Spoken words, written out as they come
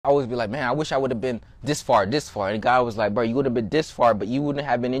I always be like, man, I wish I would have been this far. And God was like, bro, you would have been this far, but you wouldn't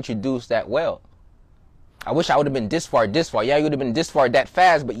have been introduced that well. I wish I would have been this far. Yeah, you would have been this far that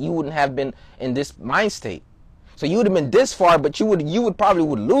fast, but you wouldn't have been in this mind state. So you would have been this far, but you would probably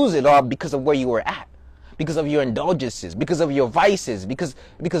lose it all because of where you were at, because of your indulgences, because of your vices, because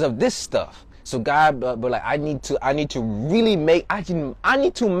of this stuff. So God, but like I need to really I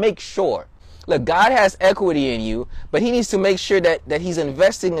need to make sure. Look, God has equity in you, but he needs to make sure that he's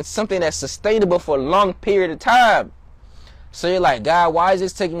investing in something that's sustainable for a long period of time. So you're like, God, why is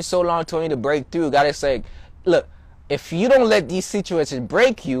this taking me so long to break through? God is saying, look, if you don't let these situations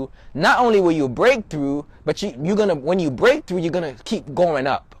break you, not only will you break through, but when you break through, you're gonna keep going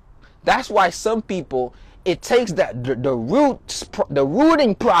up. That's why some people, it takes the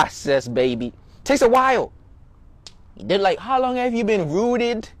rooting process, baby. It takes a while. They're like, how long have you been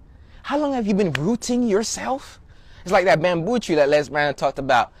rooted? How long have you been rooting yourself? It's like that bamboo tree that Les Brown talked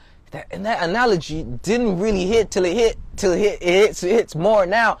about. And that analogy didn't really hit till it hits more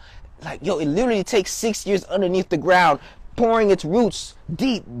now. Like, yo, it literally takes 6 years underneath the ground, pouring its roots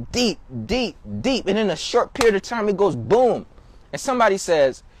deep, deep, deep, deep. And in a short period of time, it goes boom. And somebody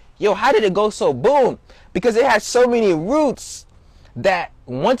says, yo, how did it go so boom? Because it had so many roots that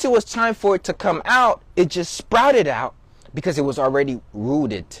once it was time for it to come out, it just sprouted out because it was already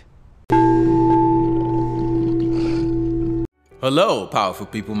rooted. Hello, powerful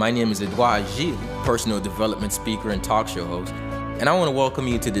people. My name is Edouard Gilles, personal development speaker and talk show host, and I want to welcome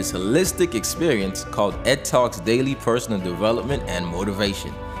you to this holistic experience called Ed Talks Daily Personal Development and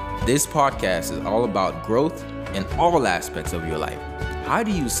Motivation. This podcast is all about growth in all aspects of your life. How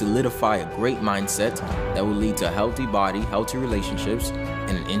do you solidify a great mindset that will lead to a healthy body, healthy relationships,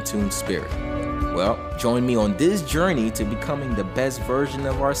 and an in-tune spirit? Well, join me on this journey to becoming the best version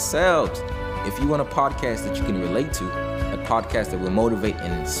of ourselves. If you want a podcast that you can relate to, a podcast that will motivate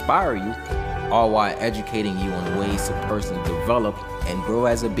and inspire you, all while educating you on ways to personally develop and grow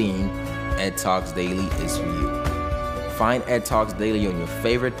as a being, Ed Talks Daily is for you. Find Ed Talks Daily on your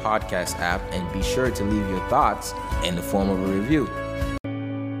favorite podcast app and be sure to leave your thoughts in the form of a review.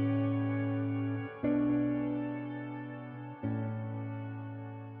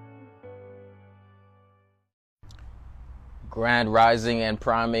 Grand rising and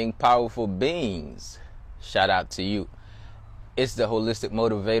priming powerful beings. Shout out to you. It's the Holistic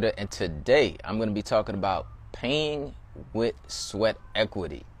Motivator, and today I'm going to be talking about paying with sweat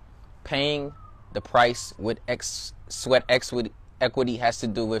equity. Paying the price with sweat equity has to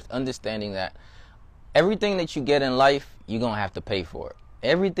do with understanding that everything that you get in life, you're going to have to pay for it.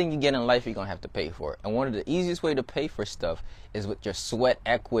 Everything you get in life, you're going to have to pay for it. And one of the easiest way to pay for stuff is with your sweat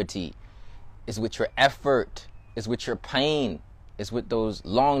equity, is with your effort, is with your pain, is with those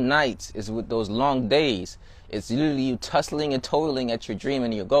long nights, is with those long days. It's literally you tussling and toiling at your dream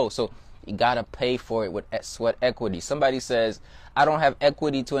and your goal. So you got to pay for it with sweat equity. Somebody says, I don't have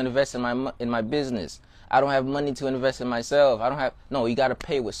equity to invest in my business. I don't have money to invest in myself. No, you got to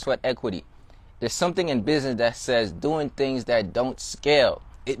pay with sweat equity. There's something in business that says doing things that don't scale.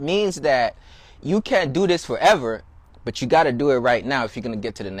 It means that you can't do this forever, but you got to do it right now if you're going to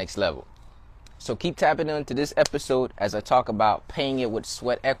get to the next level. So keep tapping into this episode as I talk about paying it with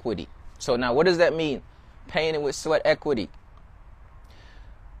sweat equity. So now what does that mean? Paying it with sweat equity.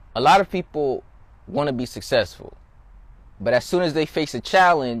 A lot of people want to be successful, but as soon as they face a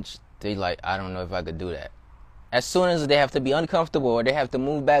challenge, they like, I don't know if I could do that. As soon as they have to be uncomfortable, or they have to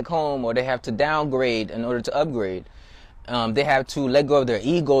move back home, or they have to downgrade in order to upgrade, they have to let go of their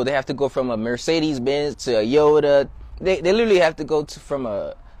ego. They have to go from a Mercedes-Benz to a Yoda. They literally have to go from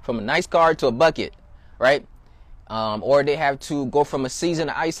a nice car to a bucket, right? Or they have to go from a season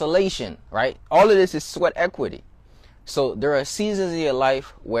of isolation, right? All of this is sweat equity. So there are seasons in your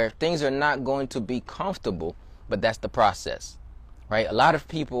life where things are not going to be comfortable, but that's the process, right? A lot of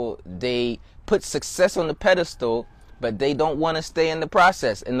people, they put success on the pedestal, but they don't want to stay in the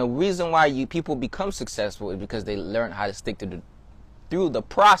process. And the reason why people become successful is because they learn how to stick through the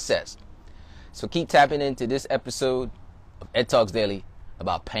process. So keep tapping into this episode of Ed Talks Daily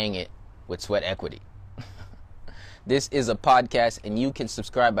about paying it with sweat equity. This is a podcast, and you can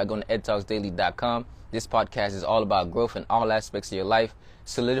subscribe by going to edtalksdaily.com. This podcast is all about growth in all aspects of your life,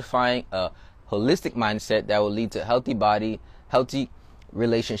 solidifying a holistic mindset that will lead to a healthy body, healthy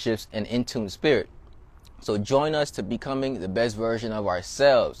relationships, and in-tune spirit. So join us to becoming the best version of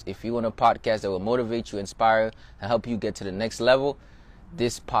ourselves. If you want a podcast that will motivate you, inspire, and help you get to the next level,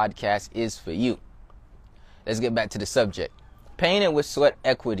 this podcast is for you. Let's get back to the subject. Paying it with sweat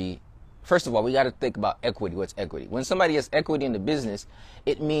equity. First of all, we got to think about equity. What's equity? When somebody has equity in the business,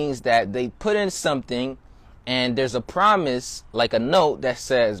 it means that they put in something and there's a promise, like a note that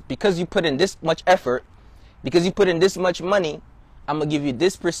says, because you put in this much effort, because you put in this much money, I'm going to give you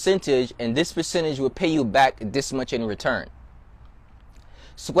this percentage, and this percentage will pay you back this much in return.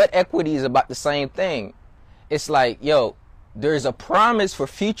 Sweat equity is about the same thing. It's like, yo, there's a promise for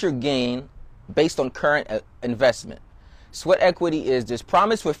future gain based on current investment. Sweat equity is this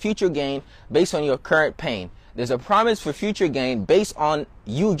promise for future gain based on your current pain. There's a promise for future gain based on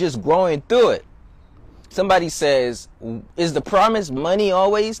you just growing through it. Somebody says, is the promise money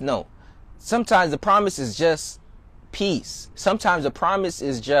always? No. Sometimes the promise is just peace. Sometimes the promise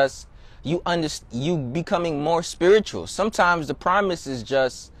is just you becoming more spiritual. Sometimes the promise is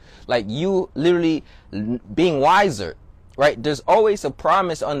just like you literally being wiser, right? There's always a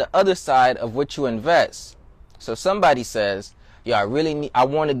promise on the other side of what you invest. So somebody says, yeah, I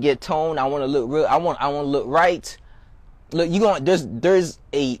want to get toned. I want to look real. I want to look right. Look, there's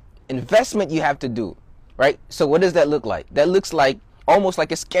a investment you have to do, right? So what does that look like? That looks like almost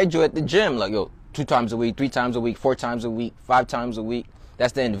like a schedule at the gym. Like, yo, 2 times a week, 3 times a week, 4 times a week, 5 times a week.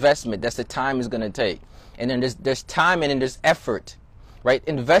 That's the investment. That's the time it's going to take. And then there's time, and then there's effort, right?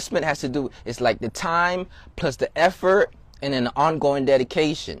 Investment has to do, it's like the time plus the effort and then the ongoing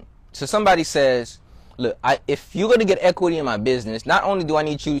dedication. So somebody says, look, if you're going to get equity in my business, not only do I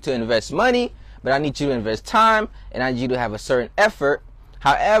need you to invest money, but I need you to invest time, and I need you to have a certain effort.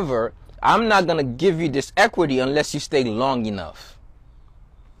 However, I'm not going to give you this equity unless you stay long enough.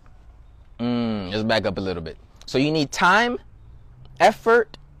 Let's back up a little bit. So you need time,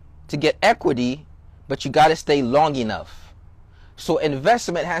 effort to get equity, but you got to stay long enough. So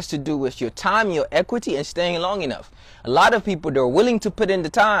investment has to do with your time, your equity, and staying long enough. A lot of people, they're willing to put in the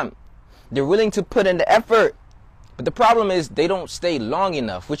time. They're willing to put in the effort. But the problem is they don't stay long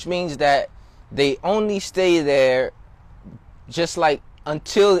enough, which means that they only stay there just like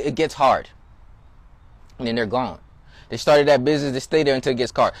until it gets hard. And then they're gone. They started that business, they stay there until it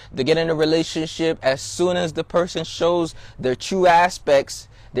gets hard. They get in a relationship, as soon as the person shows their true aspects,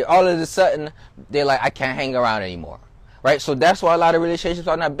 they're all of a sudden, they're like, I can't hang around anymore. Right? So that's why a lot of relationships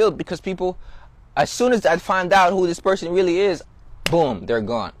are not built, because people, as soon as I find out who this person really is, boom, they're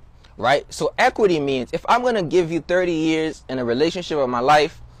gone. Right? So equity means if I'm going to give you 30 years in a relationship of my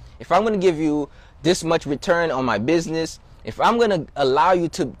life, if I'm going to give you this much return on my business, if I'm going to allow you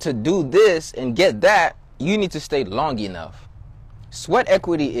to do this and get that, you need to stay long enough. Sweat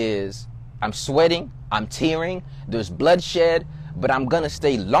equity is, I'm sweating, I'm tearing, there's bloodshed, but I'm going to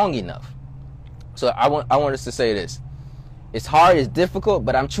stay long enough. So I want us to say this. It's hard, it's difficult,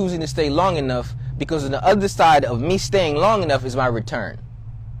 but I'm choosing to stay long enough because on the other side of me staying long enough is my return.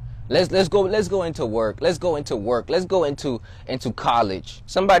 Let's go into work. Let's go into college.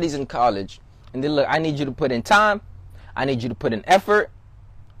 Somebody's in college and they look, I need you to put in time. I need you to put in effort.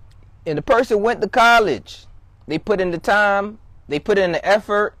 And the person went to college. They put in the time, they put in the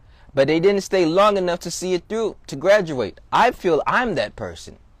effort, but they didn't stay long enough to see it through, to graduate. I feel I'm that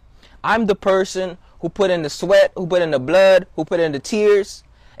person. I'm the person who put in the sweat, who put in the blood, who put in the tears,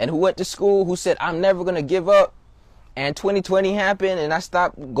 and who went to school, who said, I'm never going to give up. And 2020 happened, and I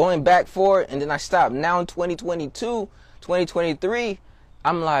stopped going back for it, and then I stopped. Now in 2022, 2023,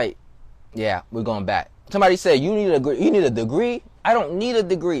 I'm like, yeah, we're going back. Somebody said, you need a degree? I don't need a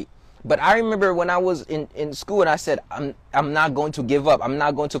degree. But I remember when I was in school and I said, I'm not going to give up. I'm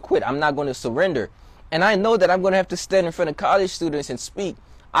not going to quit. I'm not going to surrender. And I know that I'm going to have to stand in front of college students and speak.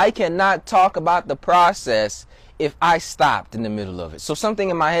 I cannot talk about the process if I stopped in the middle of it. So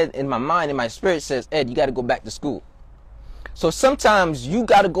something in my head, in my mind, in my spirit says, Ed, you got to go back to school. So sometimes you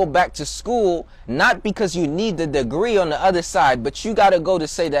got to go back to school, not because you need the degree on the other side, but you got to go to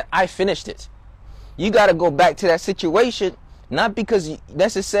say that I finished it. You got to go back to that situation. Not because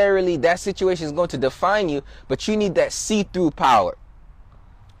necessarily that situation is going to define you, but you need that see-through power.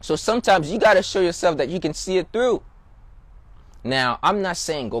 So sometimes you got to show yourself that you can see it through. Now, I'm not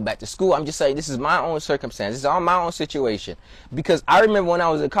saying go back to school. I'm just saying this is my own circumstance. This is all my own situation. Because I remember when I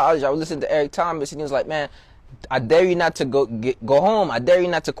was in college, I was listening to Eric Thomas, and he was like, man, I dare you not to go home. I dare you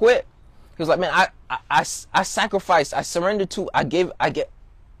not to quit. He was like, man, I sacrificed. I surrendered to.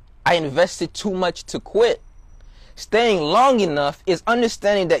 I invested too much to quit. Staying long enough is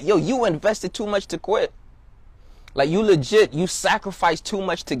understanding that, yo, you invested too much to quit. Like you sacrificed too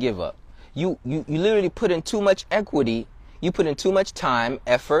much to give up. You literally put in too much equity. You put in too much time,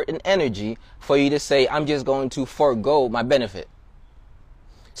 effort, and energy for you to say, I'm just going to forego my benefit.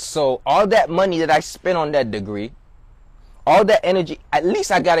 So all that money that I spent on that degree, all that energy, at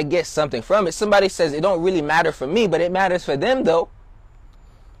least I got to get something from it. Somebody says it don't really matter for me, but it matters for them though.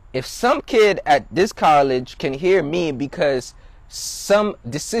 If some kid at this college can hear me because some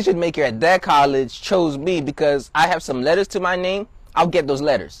decision maker at that college chose me because I have some letters to my name, I'll get those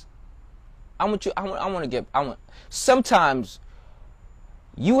letters. Sometimes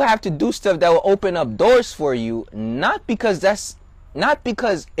you have to do stuff that will open up doors for you, not because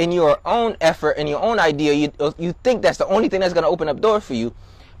in your own effort and your own idea you think that's the only thing that's going to open up doors for you,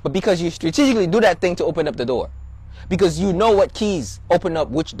 but because you strategically do that thing to open up the door. Because you know what keys open up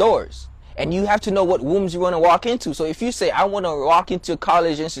which doors. And you have to know what rooms you want to walk into. So if you say, I want to walk into a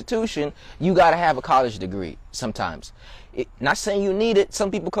college institution, you got to have a college degree sometimes. Not saying you need it. Some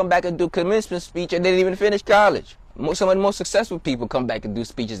people come back and do commencement speech and they didn't even finish college. Some of the most successful people come back and do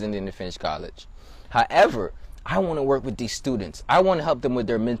speeches and didn't finish college. However, I want to work with these students. I want to help them with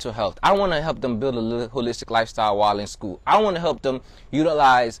their mental health. I want to help them build a holistic lifestyle while in school. I want to help them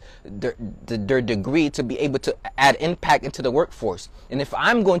utilize their degree to be able to add impact into the workforce. And if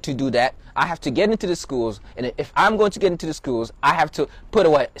I'm going to do that, I have to get into the schools. And if I'm going to get into the schools, I have to put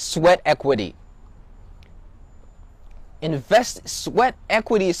away sweat equity. Sweat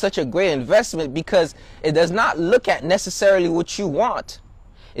equity is such a great investment because it does not look at necessarily what you want.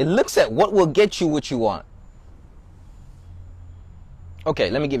 It looks at what will get you what you want.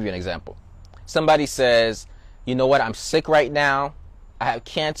 Okay, let me give you an example. Somebody says, you know what, I'm sick right now. I have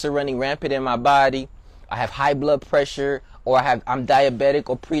cancer running rampant in my body. I have high blood pressure, or I'm diabetic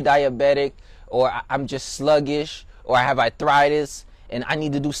or pre-diabetic, or I'm just sluggish, or I have arthritis, and I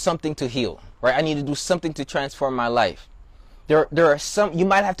need to do something to heal, right? I need to do something to transform my life. There are some, you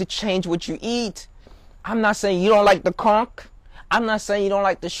might have to change what you eat. I'm not saying you don't like the conch. I'm not saying you don't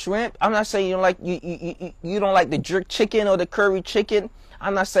like the shrimp. I'm not saying you don't like you don't like the jerk chicken or the curry chicken.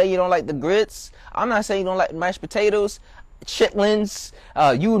 I'm not saying you don't like the grits. I'm not saying you don't like mashed potatoes, chitlins,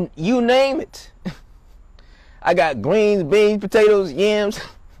 you name it. I got greens, beans, potatoes, yams,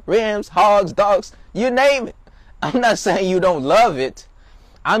 rams, hogs, dogs, you name it. I'm not saying you don't love it.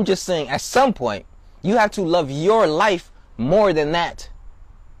 I'm just saying at some point you have to love your life more than that.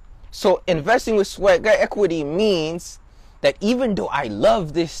 So investing with sweat equity means that even though I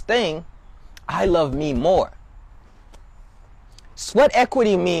love this thing, I love me more. Sweat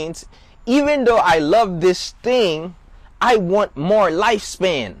equity means even though I love this thing, I want more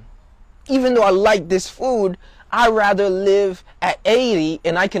lifespan. Even though I like this food, I'd rather live at 80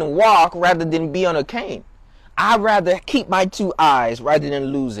 and I can walk rather than be on a cane. I'd rather keep my 2 eyes rather than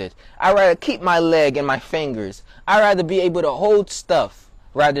lose it. I'd rather keep my leg and my fingers. I'd rather be able to hold stuff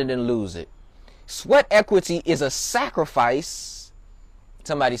rather than lose it. Sweat equity is a sacrifice.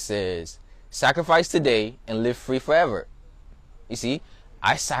 Somebody says, sacrifice today and live free forever. You see,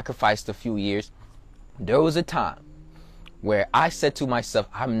 I sacrificed a few years. There was a time where I said to myself,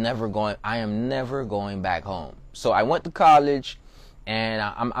 I am never going back home. So I went to college and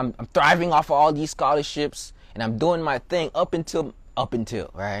I'm thriving off of all these scholarships and I'm doing my thing up until,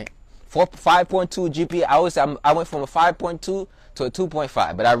 right? 5.2 GPA. I went from a 5.2 to a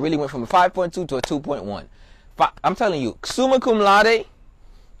 2.5, but I really went from a 5.2 to a 2.1. I'm telling you, summa cum laude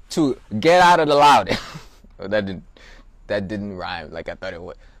to get out of the laude. That didn't rhyme like I thought it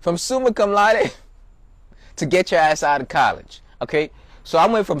would. From summa cum laude to get your ass out of college. Okay, so I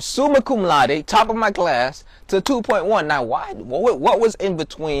went from summa cum laude, top of my class, to 2.1. Now, why? What was in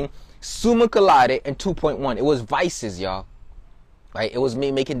between summa cum laude and 2.1? It was vices, y'all. Right? It was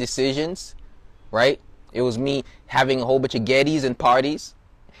me making decisions. Right? It was me having a whole bunch of Gettys and parties.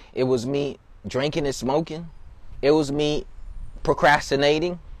 It was me drinking and smoking. It was me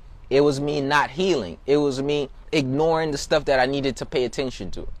procrastinating. It was me not healing. It was me ignoring the stuff that I needed to pay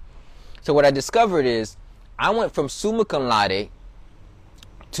attention to. So what I discovered is I went from summa cum laude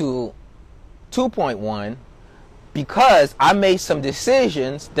to 2.1 because I made some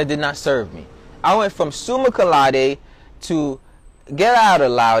decisions that did not serve me. I went from summa cum laude to get out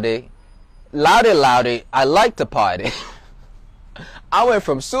of laude. Laude, I like to party. I went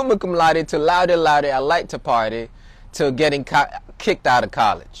from summa cum laude to laude, I like to party, to getting kicked out of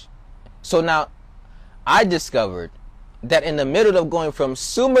college. So now I discovered that in the middle of going from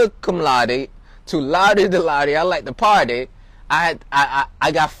summa cum laude to laude, I like to party, I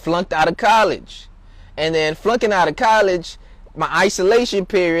got flunked out of college. And then flunking out of college, my isolation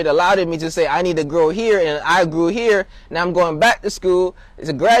period allowed me to say I need to grow here, and I grew here. Now I'm going back to school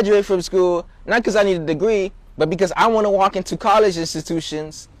to graduate from school, not because I need a degree, but because I want to walk into college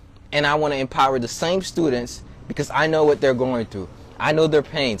institutions and I want to empower the same students because I know what they're going through. I know their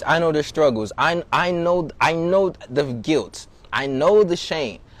pains. I know their struggles. I know the guilt. I know the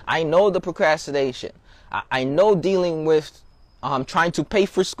shame. I know the procrastination. I know dealing with trying to pay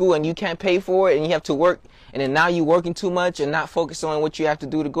for school and you can't pay for it and you have to work, and then now you're working too much and not focused on what you have to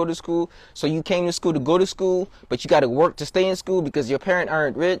do to go to school. So you came to school to go to school, but you got to work to stay in school because your parent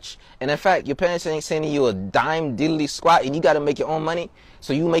aren't rich. And in fact, your parents ain't sending you a dime diddly squat, and you got to make your own money.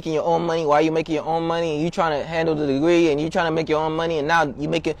 So you making your own money. Why you making your own money? And you trying to handle the degree, and you trying to make your own money, and now you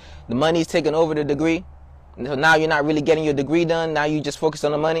making the money's taking over the degree. And so now you're not really getting your degree done. Now you just focus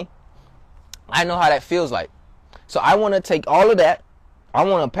on the money. I know how that feels like. So I want to take all of that. I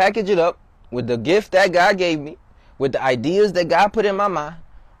want to package it up with the gift that God gave me, with the ideas that God put in my mind,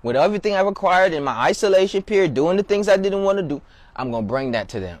 with everything I've acquired in my isolation period, doing the things I didn't want to do. I'm going to bring that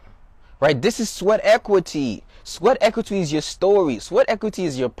to them. Right? This is sweat equity. Sweat equity is your story. Sweat equity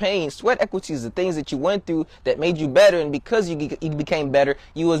is your pain. Sweat equity is the things that you went through that made you better. And because you became better,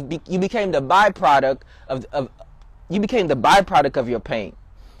 you became the byproduct of your pain.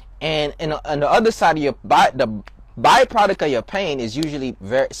 And on the other side of the byproduct of your pain is usually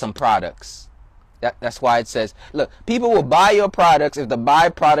some products. That's why it says, look, people will buy your products if the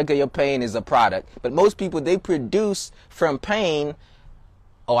byproduct of your pain is a product. But most people, they produce from pain,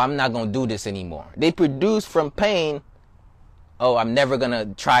 oh, I'm not going to do this anymore. They produce from pain, oh, I'm never going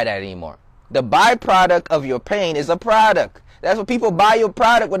to try that anymore. The byproduct of your pain is a product. That's what people buy your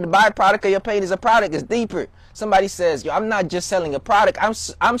product when the byproduct of your pain is a product. It's deeper. Somebody says, yo, I'm not just selling a product.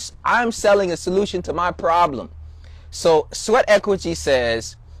 I'm selling a solution to my problem. So sweat equity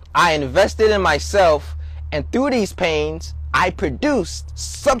says, I invested in myself, and through these pains, I produced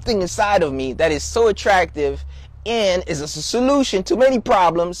something inside of me that is so attractive and is a solution to many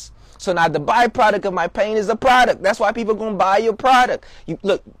problems. So now the byproduct of my pain is a product. That's why people are going to buy your product.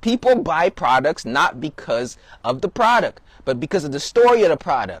 Look, people buy products not because of the product, but because of the story of the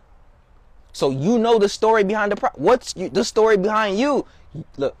product. So you know the story behind the product. What's the story behind you?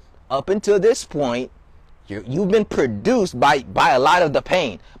 Look, up until this point, you've been produced by a lot of the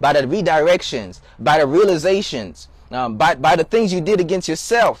pain, by the redirections, by the realizations, by the things you did against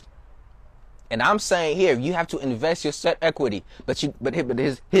yourself. And I'm saying here, you have to invest your sweat equity. But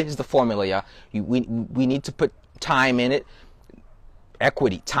here's the formula, y'all. We need to put time in it.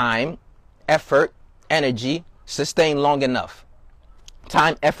 Equity, time, effort, energy, sustain long enough.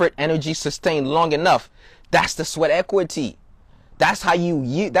 Time, effort, energy, sustain long enough. That's the sweat equity. That's how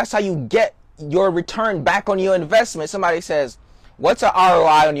you get your return back on your investment. Somebody says, what's an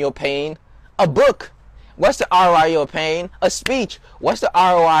ROI on your pain? A book. What's the ROI on your pain? A speech. What's the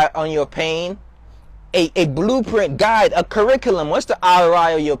ROI on your pain? A blueprint, guide, a curriculum. What's the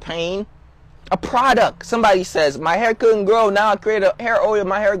ROI on your pain? A product. Somebody says, my hair couldn't grow. Now I created a hair oil.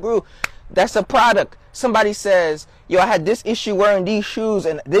 My hair grew. That's a product. Somebody says, yo, I had this issue wearing these shoes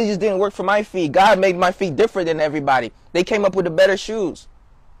and they just didn't work for my feet. God made my feet different than everybody. They came up with the better shoes.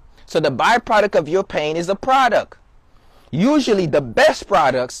 So the byproduct of your pain is a product. Usually the best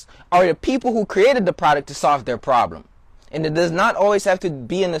products are the people who created the product to solve their problem. And it does not always have to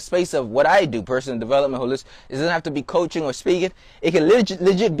be in the space of what I do, personal development, holistic. It doesn't have to be coaching or speaking. It can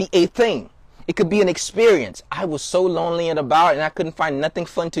legit be a thing. It could be an experience. I was so lonely and I couldn't find nothing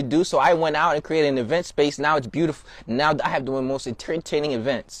fun to do. So I went out and created an event space. Now it's beautiful. Now I have the most entertaining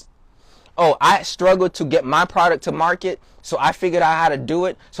events. Oh, I struggled to get my product to market. So I figured out how to do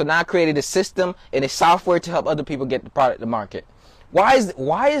it. So now I created a system and a software to help other people get the product to market. Why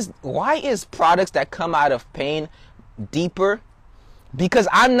is products that come out of pain deeper? Because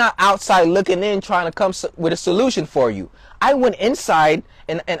I'm not outside looking in trying to come with a solution for you. I went inside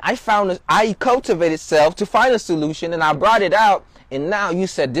and I cultivated self to find a solution, and I brought it out, and now you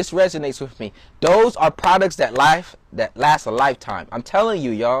said this resonates with me. Those are products that last a lifetime. I'm telling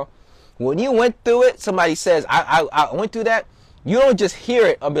you, y'all. When you went through it, somebody says, I went through that. You don't just hear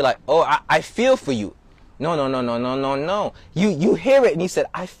it and be like, oh, I feel for you. No. You hear it and you said,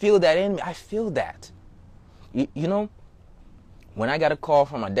 I feel that in me. I feel that. You know, when I got a call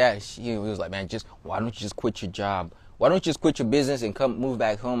from my dad, he was like, man, why don't you just quit your job? Why don't you just quit your business and move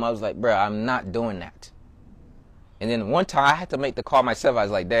back home? I was like, bro, I'm not doing that. And then one time I had to make the call myself. I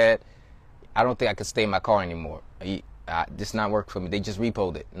was like, Dad, I don't think I can stay in my car anymore. This not work for me. They just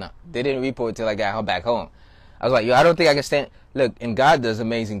repoed it. No, they didn't repo it till I got back home. I was like, yo, I don't think I can stand. Look, and God does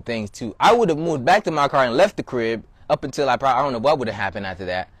amazing things too. I would have moved back to my car and left the crib up until I don't know what would have happened after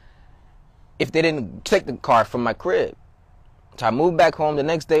that if they didn't take the car from my crib. So I moved back home. The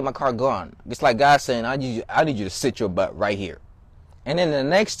next day, my car gone. It's like God saying, I need you to sit your butt right here. And then the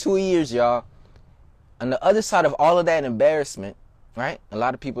next 2 years, y'all, on the other side of all of that embarrassment, right? A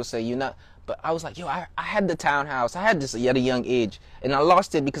lot of people say you're not. But I was like, yo, I had the townhouse. I had this at a young age. And I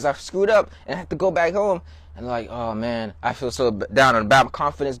lost it because I screwed up and I had to go back home. And like, oh, man, I feel so down and about. My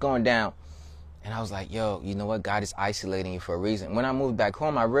confidence going down. And I was like, yo, you know what? God is isolating you for a reason. When I moved back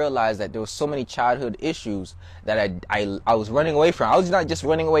home, I realized that there was so many childhood issues that I was running away from. I was not just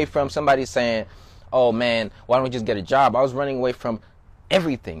running away from somebody saying, oh man, why don't we just get a job? I was running away from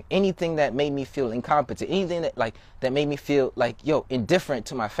everything, anything that made me feel incompetent, anything that made me feel like, yo, indifferent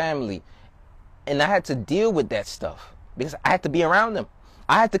to my family. And I had to deal with that stuff because I had to be around them.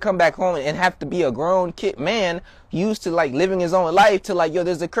 I had to come back home and have to be a grown kid man used to like living his own life to like, yo,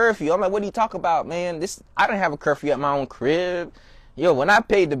 there's a curfew. I'm like, what do you talk about, man? I didn't have a curfew at my own crib. Yo, when I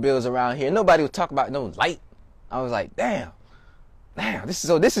paid the bills around here, nobody would talk about no light. I was like, damn, this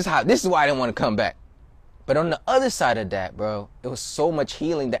is why I didn't want to come back. But on the other side of that, bro, it was so much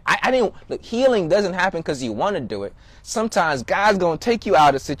healing that I didn't look. Healing doesn't happen because you want to do it. Sometimes God's going to take you out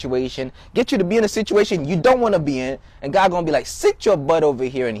of a situation, get you to be in a situation you don't want to be in, and God's going to be like, sit your butt over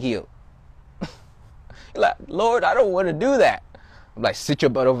here and heal. You're like, Lord, I don't want to do that. I'm like, sit your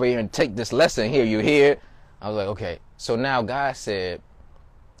butt over here and take this lesson here. You hear? I was like, okay. So now God said,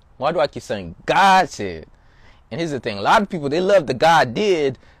 why do I keep saying God said? And here's the thing. A lot of people, they love the God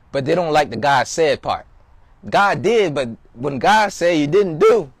did, but they don't like the God said part. God did, but when God said, you didn't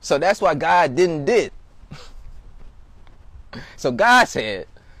do. So that's why God didn't did. So God said,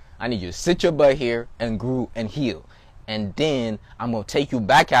 I need you to sit your butt here and grow and heal. And then I'm going to take you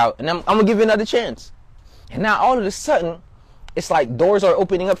back out and I'm going to give you another chance. And now all of a sudden, it's like doors are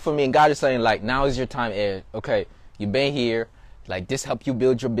opening up for me. And God is saying like, now is your time, Ed. Okay, you've been here. Like this helped you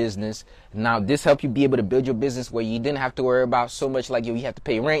build your business. Now this helped you be able to build your business where you didn't have to worry about so much like you have to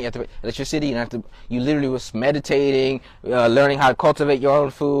pay rent, you have to pay electricity, you literally was meditating, learning how to cultivate your own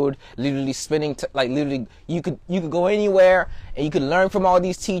food, literally spending literally you could go anywhere and you could learn from all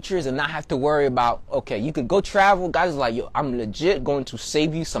these teachers and not have to worry about, okay, you could go travel. God is like, yo, I'm legit going to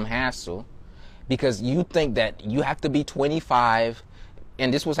save you some hassle because you think that you have to be 25.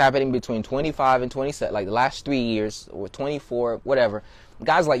 And this was happening between 25 and 27, like the last 3 years, or 24, whatever.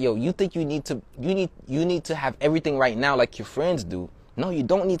 God's like, yo, you think you need to have everything right now like your friends do. No, you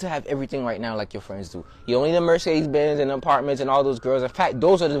don't need to have everything right now like your friends do. You don't need a Mercedes-Benz and apartments and all those girls. In fact,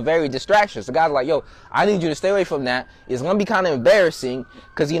 those are the very distractions. So God's like, yo, I need you to stay away from that. It's going to be kind of embarrassing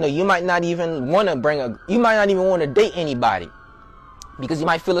because, you know, you might not even want to date anybody because you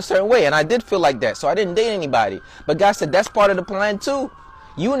might feel a certain way. And I did feel like that. So I didn't date anybody. But God said, that's part of the plan too.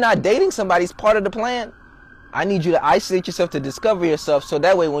 You not dating somebody is part of the plan. I need you to isolate yourself to discover yourself so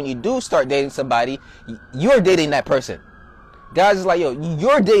that way when you do start dating somebody, you're dating that person. God's just like, yo,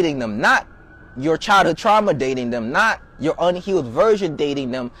 you're dating them, not your childhood trauma dating them, not your unhealed version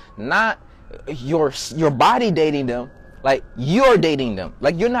dating them, not your body dating them. Like you're dating them.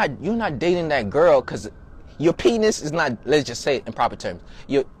 Like you're not dating that girl because your penis is not, let's just say it in proper terms.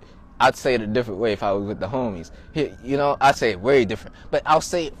 I'd say it a different way if I was with the homies. You know, I'd say it very different. But I'll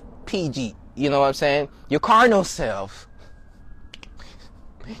say it PG. You know what I'm saying? Your carnal self.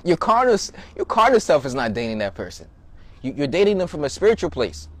 Your carnal self is not dating that person. You're dating them from a spiritual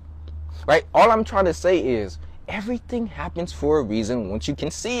place. Right? All I'm trying to say is everything happens for a reason once you can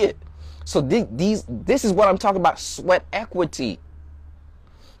see it. So this is what I'm talking about, sweat equity.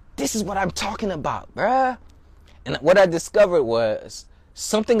 This is what I'm talking about, bruh. And what I discovered was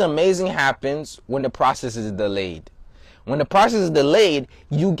something amazing happens when the process is delayed. When the process is delayed,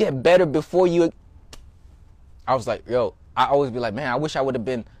 you get better before you. I was like, yo, I always be like, man, I wish I would have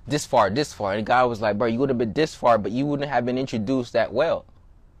been this far. And God was like, bro, you would have been this far, but you wouldn't have been introduced that well.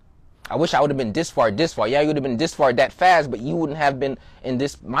 I wish I would have been this far. Yeah, you would have been this far that fast, but you wouldn't have been in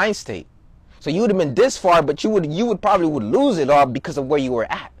this mind state. So you would have been this far, but you would probably lose it all because of where you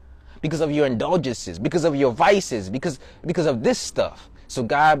were at, because of your indulgences, because of your vices, because of this stuff. So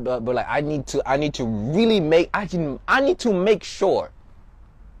God, but like I need to really make sure.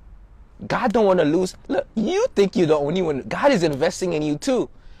 God don't want to lose. Look, you think you're the only one. God is investing in you too,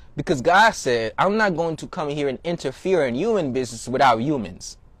 because God said, I'm not going to come here and interfere in human business without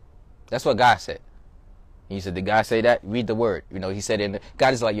humans. That's what God said. He said, did God say that? Read the word. You know, he said,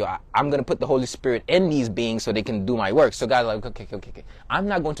 God is like, yo, I'm going to put the Holy Spirit in these beings so they can do my work. So God's like, okay. I'm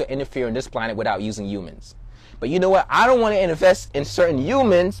not going to interfere in this planet without using humans. But you know what? I don't want to invest in certain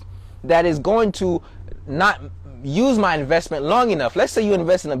humans that is going to not use my investment long enough. Let's say you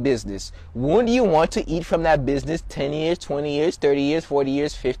invest in a business. When do you want to eat from that business 10 years, 20 years, 30 years, 40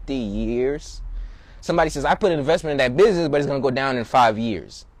 years, 50 years? Somebody says, I put an investment in that business, but it's going to go down in 5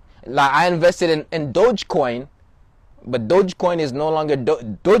 years. Like I invested in Dogecoin, but Dogecoin is no longer,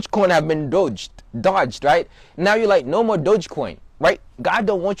 Dogecoin have been dodged, right? Now you're like, no more Dogecoin, right? God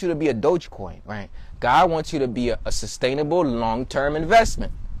don't want you to be a Dogecoin, right? God wants you to be a sustainable long-term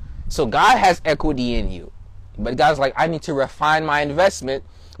investment. So God has equity in you. But God's like, I need to refine my investment.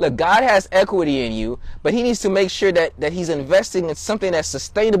 Look, God has equity in you, but he needs to make sure that he's investing in something that's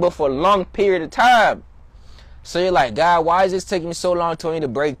sustainable for a long period of time. So you're like, God, why is this taking me so long to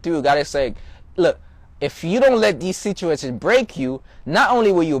break through? God is saying, look, if you don't let these situations break you, not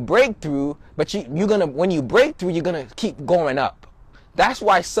only will you break through, but you're gonna, when you break through, you're gonna keep going up. That's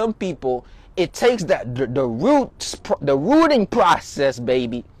why some people, it takes that the rooting process,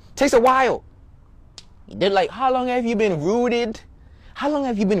 baby. It takes a while. They're like, how long have you been rooted? How long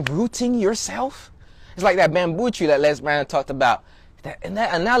have you been rooting yourself? It's like that bamboo tree that Les Brown talked about. And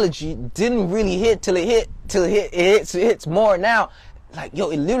that analogy didn't really hit till it hits more now. Like,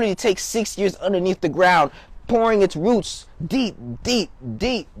 yo, it literally takes 6 years underneath the ground, pouring its roots deep, deep,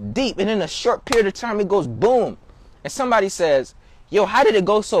 deep, deep. And in a short period of time, it goes boom. And somebody says, yo, how did it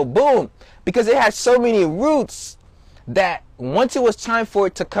go so boom? Because it had so many roots that once it was time for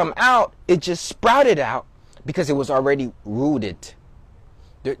it to come out, it just sprouted out because it was already rooted.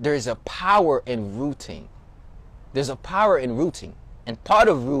 There's a power in rooting. There's a power in rooting. And part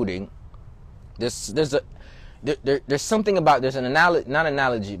of rooting, there's something about, there's an analogy, not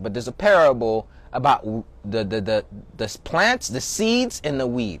analogy, but there's a parable about the plants, the seeds, and the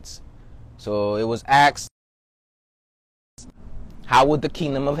weeds. So it was asked, how would the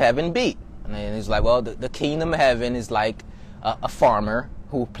kingdom of heaven be? And he's like, well, the kingdom of heaven is like a farmer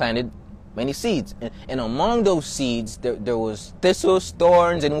who planted many seeds. And among those seeds, there was thistles,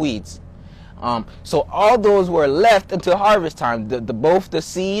 thorns, and weeds. So all those were left until harvest time. Both the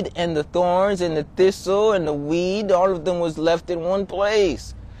seed and the thorns and the thistle and the weed, all of them was left in one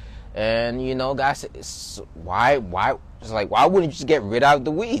place. And, you know, God said, why? It's like, why wouldn't you just get rid of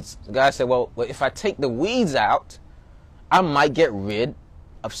the weeds? God said, well, if I take the weeds out, I might get rid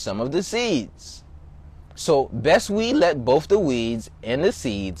of some of the seeds. So best we let both the weeds and the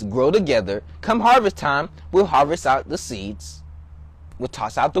seeds grow together. Come harvest time, we'll harvest out the seeds. We'll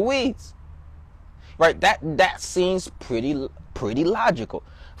toss out the weeds. Right? That seems pretty logical.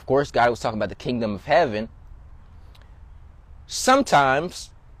 Of course, God was talking about the kingdom of heaven.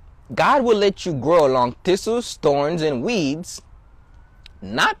 Sometimes God will let you grow along thistles, thorns, and weeds,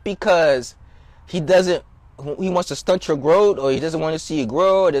 not because he wants to stunt your growth or he doesn't want to see you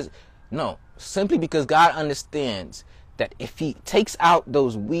grow. No, simply because God understands that if he takes out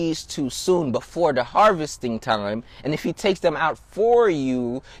those weeds too soon before the harvesting time, and if he takes them out for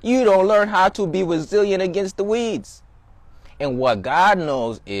you, you don't learn how to be resilient against the weeds. And what God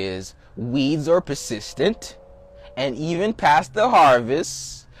knows is weeds are persistent, and even past the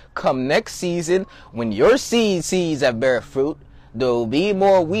harvest, come next season, when your seeds have bear fruit, there will be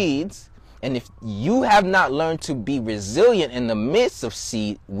more weeds. And if you have not learned to be resilient in the midst of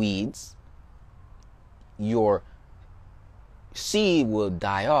weeds, your seed will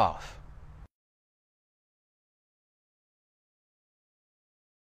die off.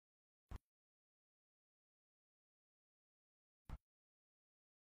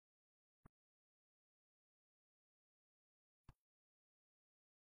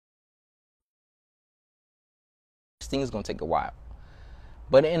 This thing is going to take a while.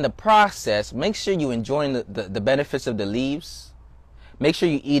 But in the process, make sure you're enjoying the benefits of the leaves. Make sure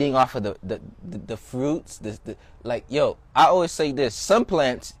you're eating off of the fruits. Like, yo, I always say this. Some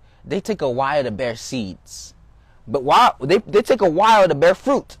plants, they take a while to bear seeds. But they take a while to bear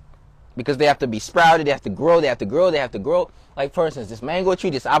fruit. Because they have to be sprouted, they have to grow. Like, for instance, this mango tree,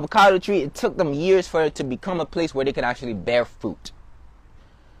 this avocado tree, it took them years for it to become a place where they can actually bear fruit.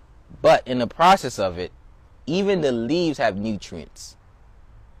 But in the process of it, even the leaves have nutrients.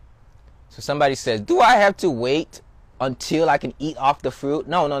 So somebody says, do I have to wait until I can eat off the fruit?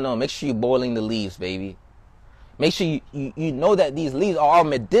 No. Make sure you're boiling the leaves, baby. Make sure you know that these leaves are all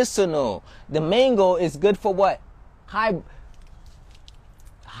medicinal. The mango is good for what? High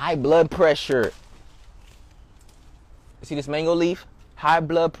blood pressure. You see this mango leaf? High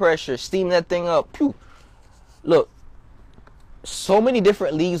blood pressure. Steam that thing up. Pew. Look, so many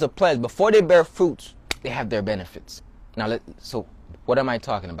different leaves of plants. Before they bear fruits, they have their benefits. Now, so what am I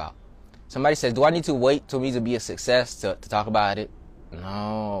talking about? Somebody says, do I need to wait till me to be a success to talk about it?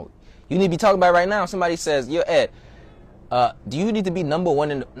 No. You need to be talking about it right now. Somebody says, yo, Ed, do you need to be number one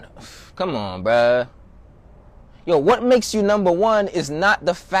in the... Come on, bruh. Yo, what makes you number one is not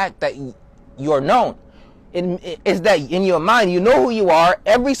the fact that you're known. It is that in your mind, you know who you are.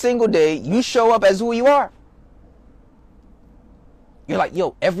 Every single day, you show up as who you are. You're like,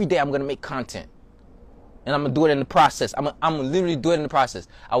 yo, every day I'm going to make content. And I'm going to do it in the process. I'm literally doing it in the process.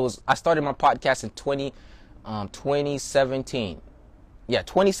 I started my podcast in 2017. Yeah,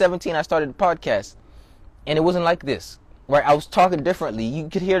 2017 I started the podcast. And it wasn't like this. Right? I was talking differently. You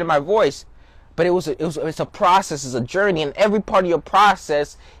could hear it in my voice. But it's a process, it's a journey, and every part of your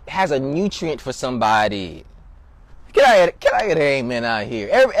process has a nutrient for somebody. Can I get an amen out here?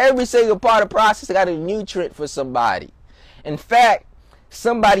 Every single part of the process got a nutrient for somebody. In fact,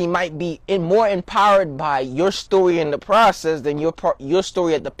 somebody might be more empowered by your story in the process than your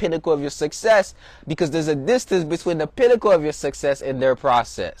story at the pinnacle of your success, because there's a distance between the pinnacle of your success and their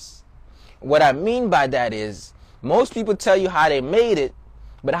process. What I mean by that is, most people tell you how they made it,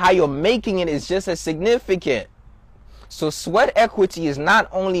 but how you're making it is just as significant. So sweat equity is not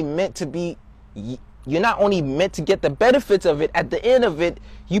only meant to be, you're not only meant to get the benefits of it. At the end of it,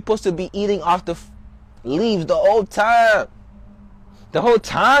 you're supposed to be eating off the leaves the whole time. The whole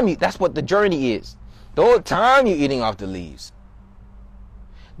time, that's what the journey is. The whole time you're eating off the leaves.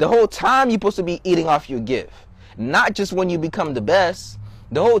 The whole time you're supposed to be eating off your gift. Not just when you become the best.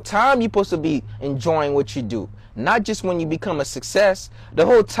 The whole time you're supposed to be enjoying what you do. Not just when you become a success. The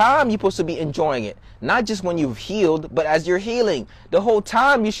whole time you're supposed to be enjoying it. Not just when you've healed, but as you're healing. The whole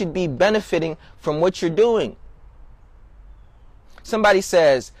time you should be benefiting from what you're doing. Somebody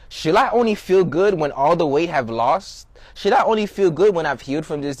says, should I only feel good when all the weight have lost? Should I only feel good when I've healed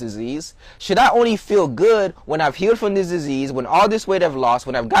from this disease? Should I only feel good when I've healed from this disease, when all this weight I've lost,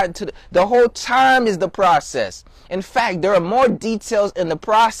 when I've gotten to the whole time is the process. In fact, there are more details in the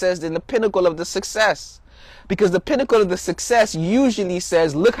process than the pinnacle of the success. Because the pinnacle of the success usually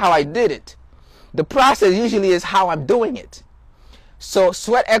says, look how I did it. The process usually is how I'm doing it. So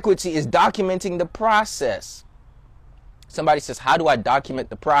sweat equity is documenting the process. Somebody says, how do I document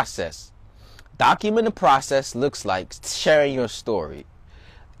the process? Document the process looks like sharing your story,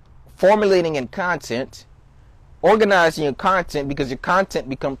 formulating in content, organizing your content, because your content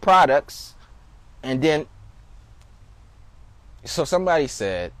become products. And then, so somebody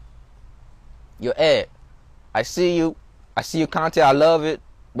said, yo, Ed, I see your content, I love it,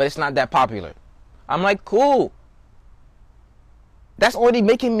 but it's not that popular. I'm like, cool. That's only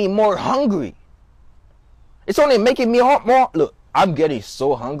making me more hungry. It's only making me more, look, I'm getting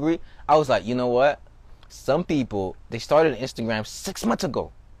so hungry. I was like, you know what? Some people, they started Instagram 6 months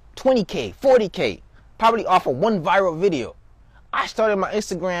ago. 20K, 40K, probably off of one viral video. I started my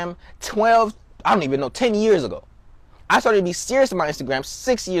Instagram 10 years ago. I started to be serious about Instagram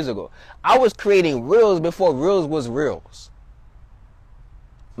 6 years ago. I was creating reels before reels was reels.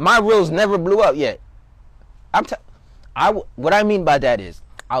 My reels never blew up yet. What I mean by that is,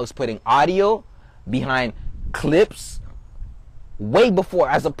 I was putting audio behind clips way before.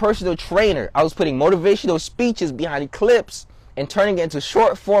 As a personal trainer, I was putting motivational speeches behind clips and turning it into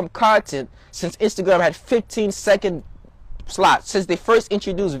short form content since Instagram had 15-second slots, since they first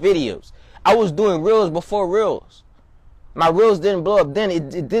introduced videos. I was doing reels before reels. My reels didn't blow up then, it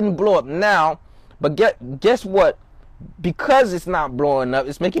didn't blow up now, but guess what? Because it's not blowing up,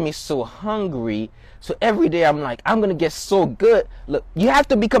 it's making me so hungry. So every day I'm like, I'm gonna get so good. Look, you have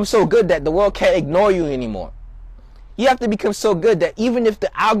to become so good that the world can't ignore you anymore. You have to become so good that even if the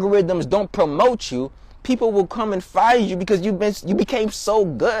algorithms don't promote you, people will come and find you because you became so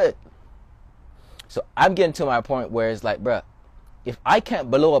good. So I'm getting to my point where it's like, bruh, if I can't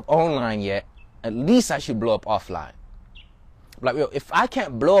blow up online yet, at least I should blow up offline. Like, yo, if I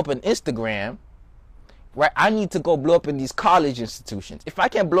can't blow up on Instagram, right, I need to go blow up in these college institutions. If I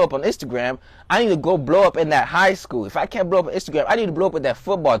can't blow up on Instagram, I need to go blow up in that high school. If I can't blow up on Instagram, I need to blow up with that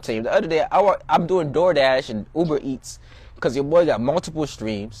football team. The other day, I'm doing DoorDash and Uber Eats because your boy got multiple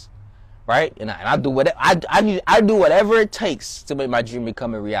streams, right? And I do whatever I do whatever it takes to make my dream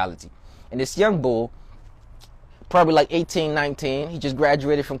become a reality. And this young bull, probably like 18, 19, he just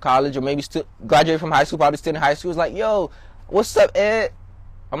graduated from college, or maybe graduated from high school, probably still in high school. He was like, yo, what's up, Ed?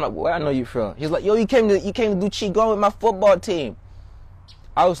 I'm like, where I know you from? He's like, yo, you came to do Qigong with my football team.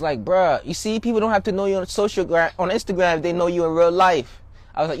 I was like, bruh, you see, people don't have to know you on Instagram if they know you in real life.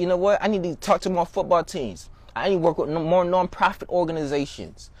 I was like, you know what? I need to talk to more football teams. I need to work with more non-profit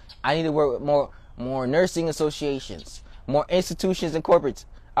organizations. I need to work with more nursing associations, more institutions and corporates.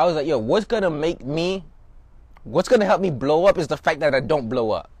 I was like, yo, what's going to help me blow up is the fact that I don't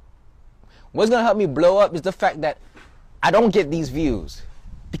blow up. What's going to help me blow up is the fact that I don't get these views.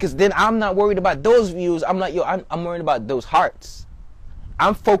 Because then I'm not worried about those views. I'm like, yo, I'm worried about those hearts.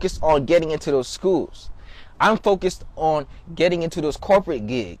 I'm focused on getting into those schools. I'm focused on getting into those corporate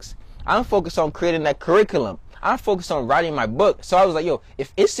gigs. I'm focused on creating that curriculum. I'm focused on writing my book. So I was like, yo,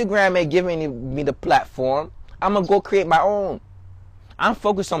 if Instagram ain't giving me the platform, I'm going to go create my own. I'm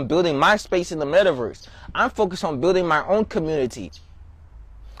focused on building my space in the metaverse. I'm focused on building my own community.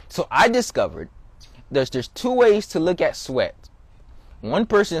 So I discovered there's 2 ways to look at sweat. One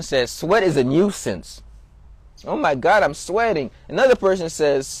person says sweat is a nuisance. Oh my God, I'm sweating. Another person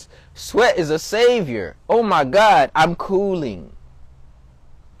says, sweat is a savior. Oh my God, I'm cooling.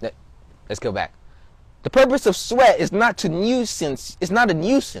 Let's go back. The purpose of sweat is not to nuisance. It's not a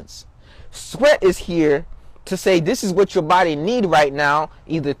nuisance. Sweat is here to say this is what your body need right now,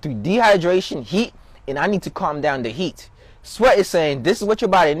 either through dehydration, heat, and I need to calm down the heat. Sweat is saying this is what your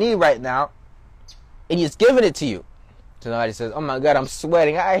body need right now, and he's giving it to you. So somebody says, oh my God, I'm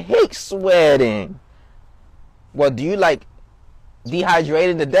sweating. I hate sweating. Well, do you like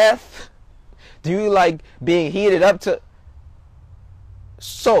dehydrating to death? Do you like being heated up to...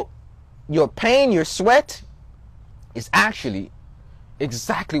 So, your pain, your sweat is actually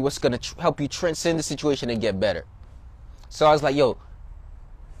exactly what's going to help you transcend the situation and get better. So I was like, yo,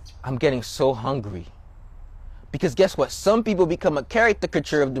 I'm getting so hungry. Because guess what? Some people become a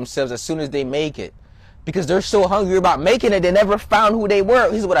caricature of themselves as soon as they make it. Because they're so hungry about making it, they never found who they were.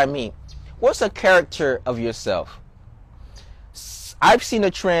 Here's what I mean. What's a character of yourself? I've seen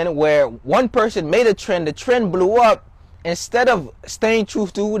a trend where one person made a trend, the trend blew up. Instead of staying true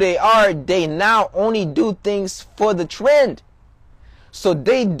to who they are, they now only do things for the trend. So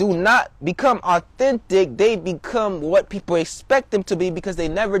they do not become authentic. They become what people expect them to be because they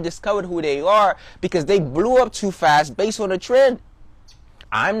never discovered who they are because they blew up too fast based on a trend.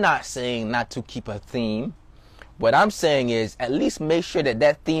 I'm not saying not to keep a theme. What I'm saying is at least make sure that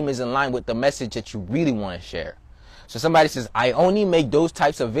that theme is in line with the message that you really want to share. So somebody says, I only make those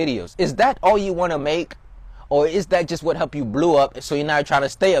types of videos. Is that all you want to make? Or is that just what helped you blow up? So you're now trying to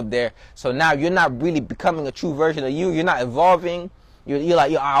stay up there. So now you're not really becoming a true version of you. You're not evolving. You're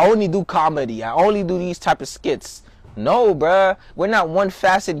like, I only do comedy. I only do these type of skits. No, bruh. We're not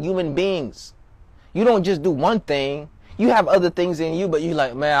one-faceted human beings. You don't just do one thing. You have other things in you, but you're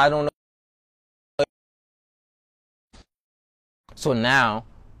like, man, I don't know. So now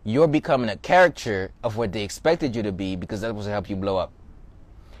you're becoming a caricature of what they expected you to be because that's what's going to help you blow up.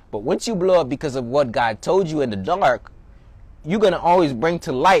 But once you blow up because of what God told you in the dark, you're going to always bring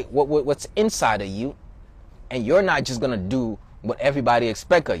to light what's inside of you. And you're not just going to do what everybody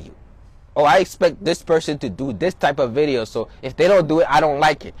expects of you. Oh, I expect this person to do this type of video. So if they don't do it, I don't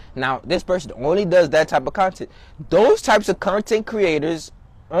like it. Now, this person only does that type of content. Those types of content creators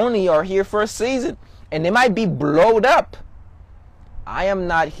only are here for a season. And they might be blowed up. I am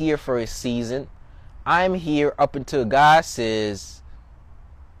not here for a season. I'm here up until God says,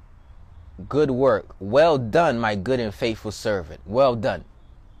 good work. Well done, my good and faithful servant. Well done.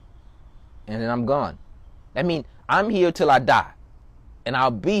 And then I'm gone. I mean, I'm here till I die. And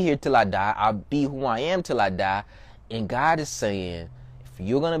I'll be here till I die. I'll be who I am till I die. And God is saying, if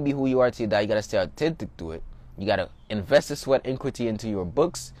you're going to be who you are till you die, you got to stay authentic to it. You got to invest the sweat equity into your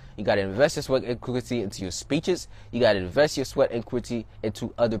books. You got to invest your sweat equity into your speeches. You got to invest your sweat equity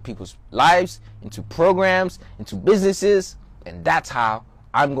into other people's lives, into programs, into businesses. And that's how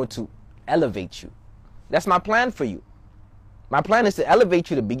I'm going to elevate you. That's my plan for you. My plan is to elevate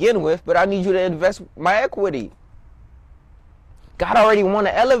you to begin with, but I need you to invest my equity. God already want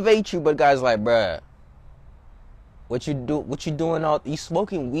to elevate you, but God's like, bruh, what you doing you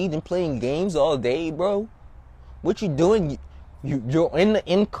smoking weed and playing games all day, bro? What you doing? You're in the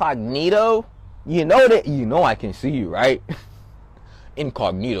incognito. You know I can see you, right?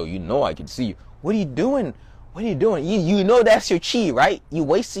 Incognito, you know I can see you. What are you doing? What are you doing? You know that's your chi, right? You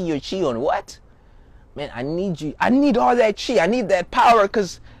wasting your chi on what? Man, I need you. I need all that chi. I need that power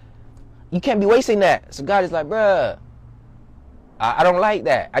because you can't be wasting that. So God is like, bruh, I don't like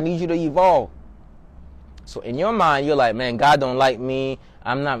that. I need you to evolve. So in your mind, you're like, man, God don't like me.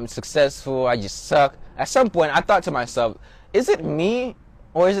 I'm not successful. I just suck. At some point, I thought to myself, is it me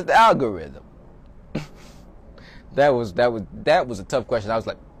or is it the algorithm? That was a tough question. I was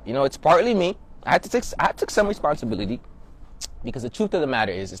like, it's partly me. I took some responsibility because the truth of the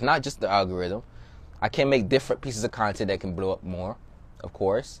matter is it's not just the algorithm. I can make different pieces of content that can blow up more, of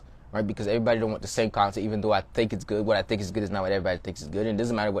course, right? Because everybody don't want the same content, even though I think it's good. What I think is good is not what everybody thinks is good. And it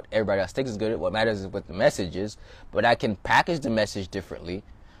doesn't matter what everybody else thinks is good. What matters is what the message is. But I can package the message differently,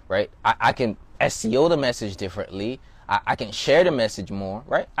 right? I can SEO the message differently. I can share the message more,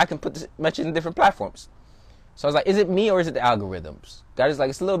 right? I can put the message in different platforms. So I was like, is it me or is it the algorithms? God is like,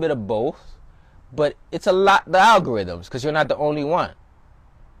 it's a little bit of both. But it's a lot the algorithms because you're not the only one.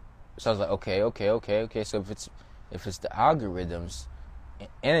 So I was like, okay. So if it's the algorithms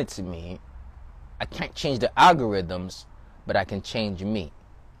in it to me, I can't change the algorithms, but I can change me.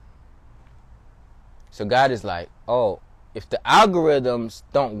 So God is like, oh, if the algorithms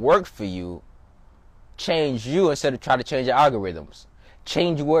don't work for you, change you instead of trying to change the algorithms.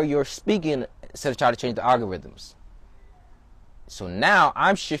 Change where you're speaking instead of trying to change the algorithms. So now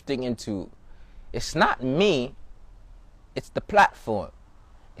I'm shifting into It's not me, it's the platform.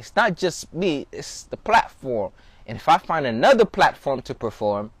 It's not just me, it's the platform. And if I find another platform to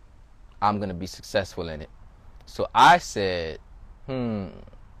perform, I'm going to be successful in it. So I said,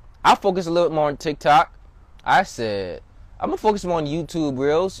 I focus a little bit more on TikTok. I said, I'm going to focus more on YouTube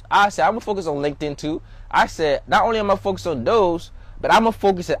Reels. I said, I'm going to focus on LinkedIn too. I said, not only am I focused on those, but I'm going to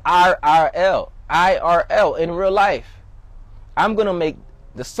focus at IRL, in real life. I'm going to make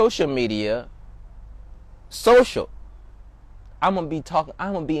the social media social. I'm going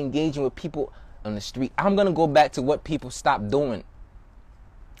to be engaging with people on the street. I'm going to go back to what people stopped doing.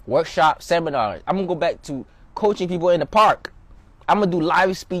 Workshops, seminars. I'm going to go back to coaching people in the park. I'm going to do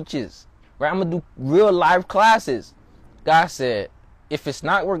live speeches. Right? I'm going to do real live classes. God said, if it's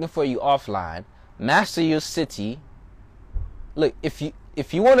not working for you offline, master your city. Look, if you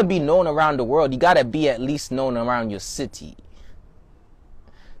want to be known around the world, you got to be at least known around your city.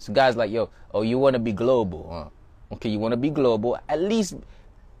 So guys like, yo, oh, you want to be global, huh? Okay, you want to be global. At least,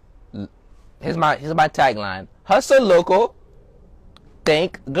 here's my tagline. Hustle local,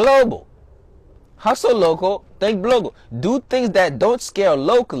 think global. Hustle local, think global. Do things that don't scale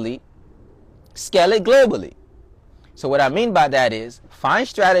locally, scale it globally. So what I mean by that is, find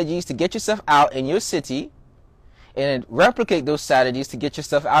strategies to get yourself out in your city and replicate those strategies to get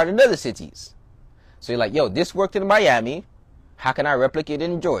yourself out in other cities. So you're like, yo, this worked in Miami. How can I replicate it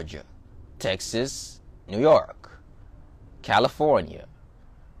in Georgia, Texas, New York, California?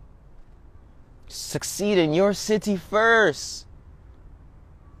 Succeed in your city first.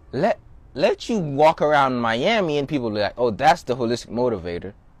 Let you walk around Miami and people be like, oh, that's the holistic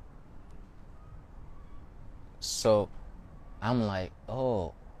motivator. So I'm like,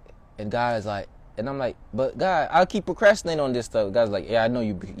 oh, and God's like, and I'm like, but God, I'll keep procrastinating on this stuff. God's like, yeah, I know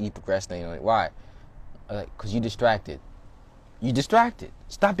you procrastinating on it. Why? I'm like, because you're distracted. You distracted.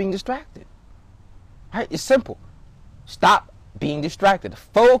 Stop being distracted. Right? It's simple. Stop being distracted.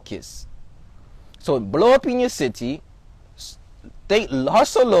 Focus. So blow up in your city.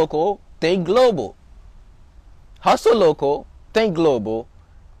 Hustle local. Think global. Hustle local. Think global.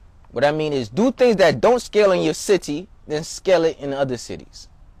 What I mean is, do things that don't scale in your city, then scale it in other cities.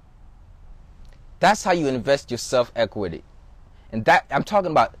 That's how you invest your self-equity. And that I'm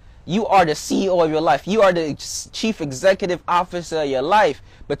talking about, you are the CEO of your life. You are the chief executive officer of your life,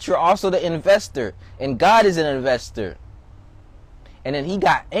 but you're also the investor. And God is an investor. And then he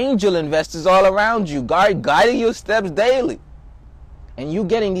got angel investors all around you, guiding your steps daily. And you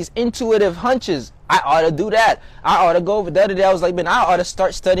getting these intuitive hunches. I ought to do that. I ought to go over. The other day I was like, man, I ought to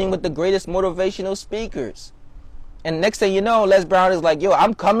start studying with the greatest motivational speakers. And next thing you know, Les Brown is like, yo,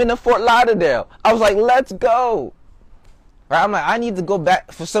 I'm coming to Fort Lauderdale. I was like, let's go. Right? I'm like, I need to go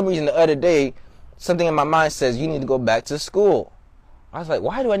back. For some reason the other day, something in my mind says, you need to go back to school. I was like,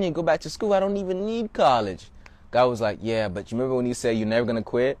 why do I need to go back to school? I don't even need college. God was like, yeah, but you remember when you said you're never going to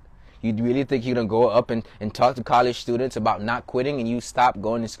quit? You really think you're going to go up and talk to college students about not quitting and you stop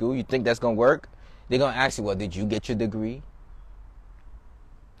going to school? You think that's going to work? They're going to ask you, well, did you get your degree?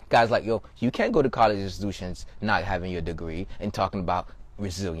 Guys like, yo, you can't go to college institutions not having your degree and talking about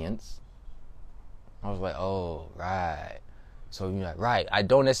resilience. I was like, oh, right. So you're like, right. I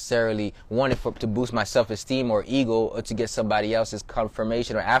don't necessarily want it to boost my self-esteem or ego or to get somebody else's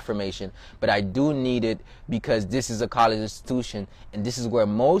confirmation or affirmation, but I do need it because this is a college institution and this is where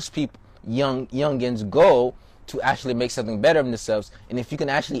most people, youngins go to actually make something better of themselves. And if you can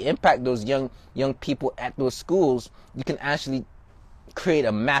actually impact those young people at those schools, you can actually create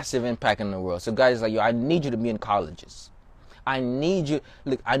a massive impact in the world. So guys like, yo, I need you to be in colleges. I need you.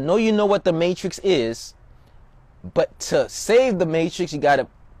 Look, I know you know what the Matrix is, but to save the Matrix, you got to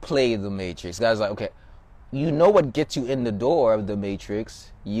play the Matrix. Guys like, okay, you know what gets you in the door of the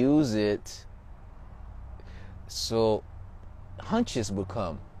Matrix. Use it. So hunches will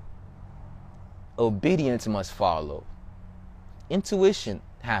come. Obedience must follow. Intuition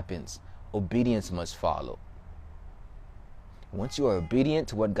happens. Obedience must follow. Once you are obedient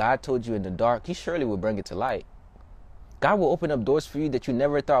to what God told you in the dark, he surely will bring it to light. God will open up doors for you that you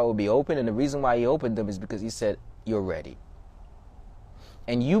never thought would be open, and the reason why he opened them is because he said, you're ready.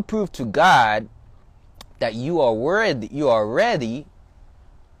 And you prove to God that you are ready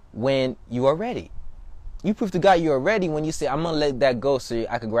when you are ready. You prove to God you are ready when you say, I'm going to let that go so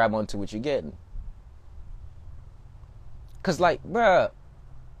I can grab onto what you're getting. Because like, bruh,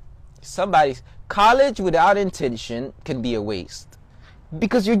 college without intention can be a waste.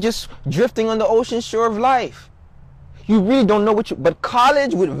 Because you're just drifting on the ocean shore of life. You really don't know but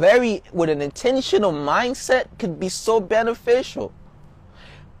college with an intentional mindset could be so beneficial.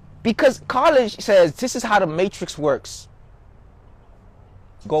 Because college says, this is how the Matrix works.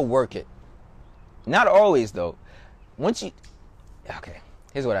 Go work it. Not always, though. Okay,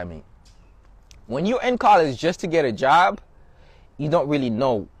 here's what I mean. When you're in college just to get a job, you don't really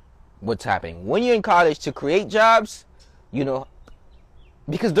know what's happening. When you're in college to create jobs, you know,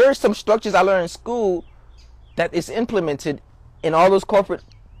 because there are some structures I learned in school that is implemented in all those corporate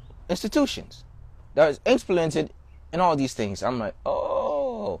institutions. That is implemented in all these things. I'm like,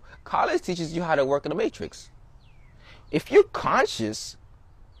 oh, college teaches you how to work in the matrix. If you're conscious,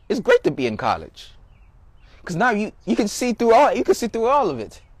 it's great to be in college. Because now you can see through all of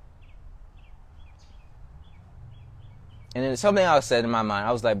it. And then something else said in my mind,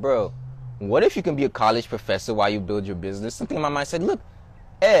 I was like, bro, what if you can be a college professor while you build your business? Something in my mind said, look,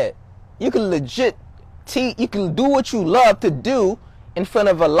 Ed, you can legit you can do what you love to do in front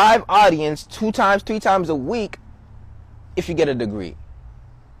of a live audience 2 times, 3 times a week if you get a degree.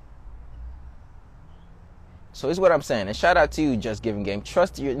 So here's what I'm saying. And shout out to you, Just Giving Game.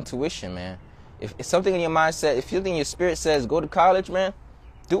 Trust your intuition, man. If something in your mindset, if something in your spirit says go to college, man,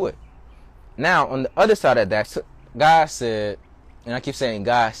 do it. Now, on the other side of that, God said, and I keep saying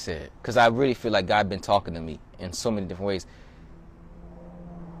God said, because I really feel like God been talking to me in so many different ways.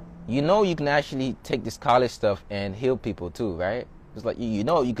 You know you can actually take this college stuff and heal people too, right? It's like, you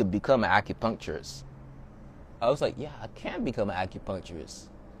know you could become an acupuncturist. I was like, yeah, I can become an acupuncturist.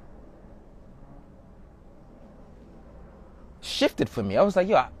 Shifted for me. I was like,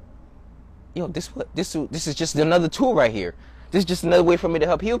 this is just another tool right here. This is just another way for me to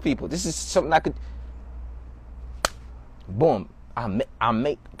help heal people. This is something I could, boom.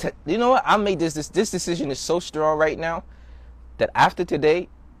 You know what? I made this decision is so strong right now that after today,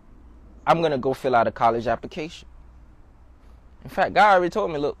 I'm going to go fill out a college application. In fact, God already told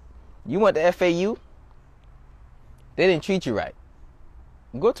me, look, you went to FAU, they didn't treat you right.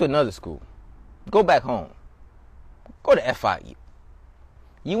 Go to another school. Go back home. Go to FIU.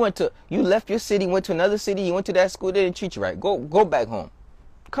 You left your city, went to another city, you went to that school, they didn't treat you right. Go back home.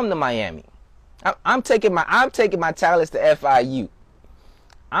 Come to Miami. I'm taking my talents to FIU.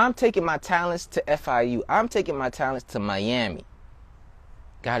 I'm taking my talents to FIU. I'm taking my talents to Miami.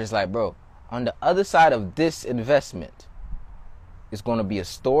 God is like, bro, on the other side of this investment is going to be a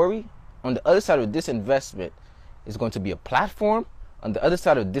story. On the other side of this investment is going to be a platform. On the other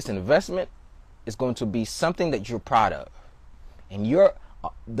side of this investment is going to be something that you're proud of. And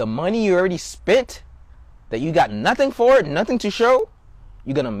the money you already spent, that you got nothing for it, nothing to show,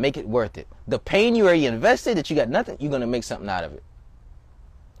 you're going to make it worth it. The pain you already invested, that you got nothing, you're going to make something out of it.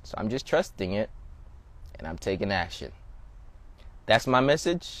 So I'm just trusting it, and I'm taking action. That's my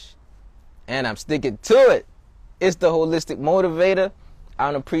message, and I'm sticking to it. It's the Holistic Motivator. I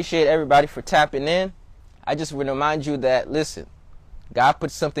want to appreciate everybody for tapping in. I just want to remind you that, listen, God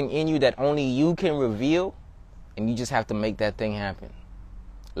put something in you that only you can reveal, and you just have to make that thing happen.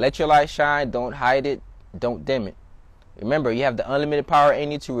 Let your light shine. Don't hide it. Don't dim it. Remember, you have the unlimited power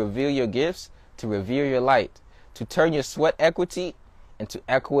in you to reveal your gifts, to reveal your light, to turn your sweat equity into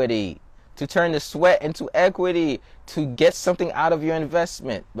equity, to turn the sweat into equity, to get something out of your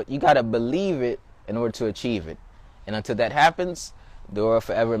investment. But you got to believe it in order to achieve it. And until that happens, the world will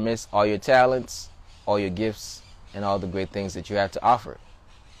forever miss all your talents, all your gifts, and all the great things that you have to offer.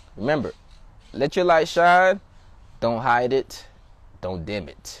 Remember, let your light shine. Don't hide it. Don't dim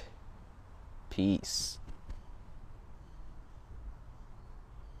it. Peace.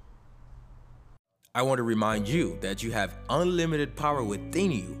 I want to remind you that you have unlimited power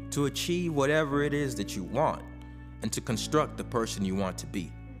within you to achieve whatever it is that you want and to construct the person you want to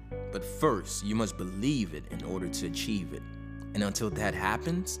be. But first, you must believe it in order to achieve it. And until that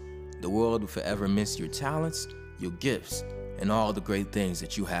happens, the world will forever miss your talents, your gifts, and all the great things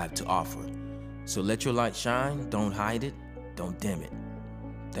that you have to offer. So let your light shine. Don't hide it. Don't dim it.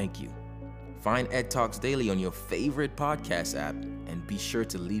 Thank you. Find Ed Talks Daily on your favorite podcast app and be sure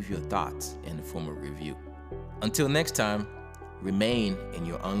to leave your thoughts in the form of review. Until next time, remain in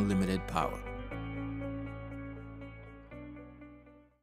your unlimited power.